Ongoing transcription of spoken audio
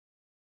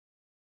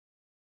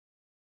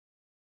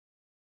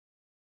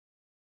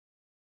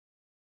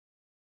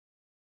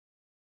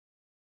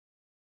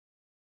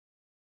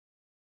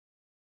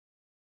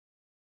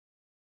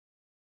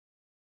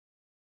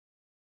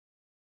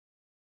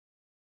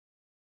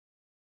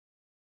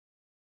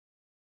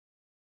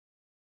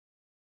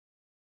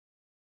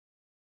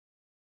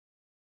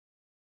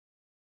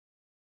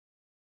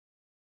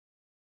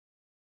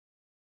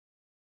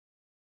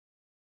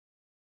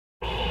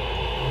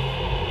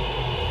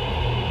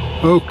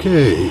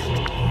Okay,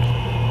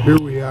 here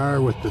we are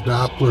with the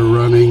Doppler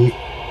running,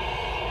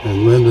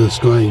 and Linda's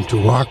going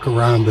to walk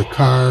around the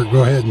car.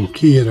 Go ahead and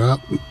key it up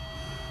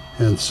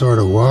and sort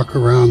of walk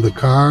around the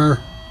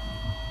car,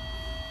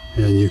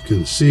 and you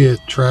can see it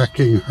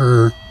tracking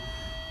her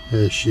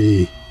as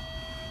she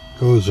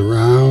goes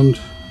around.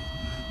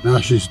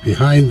 Now she's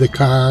behind the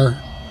car.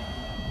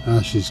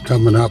 Now she's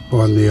coming up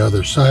on the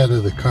other side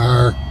of the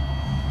car,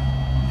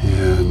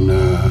 and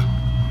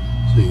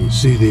so you can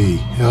see the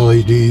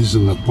LEDs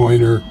and the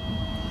pointer.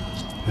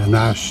 And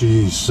now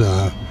she's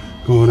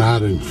going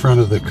out in front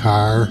of the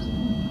car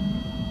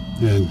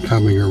and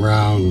coming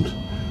around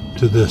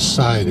to this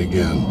side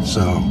again.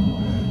 So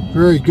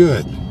very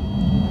good.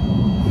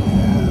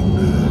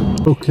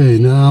 And okay,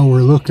 now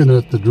we're looking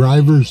at the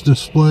driver's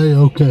display.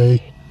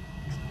 Okay,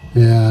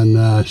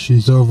 and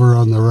she's over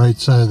on the right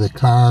side of the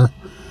car,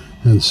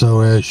 and so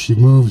as she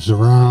moves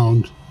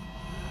around,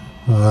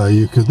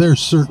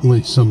 there's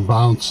certainly some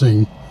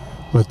bouncing,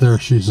 but there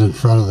she's in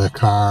front of the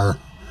car,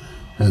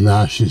 and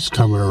now she's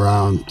coming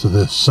around to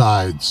this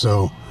side.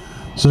 So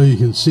you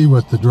can see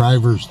what the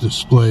driver's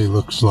display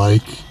looks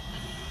like,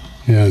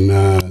 and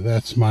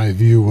that's my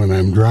view when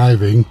I'm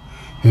driving,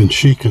 and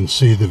she can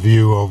see the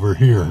view over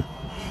here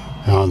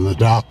on the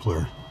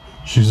Doppler.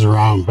 She's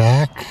around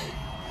back,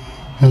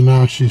 and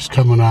now she's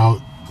coming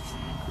out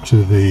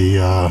to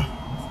the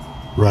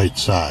right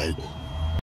side.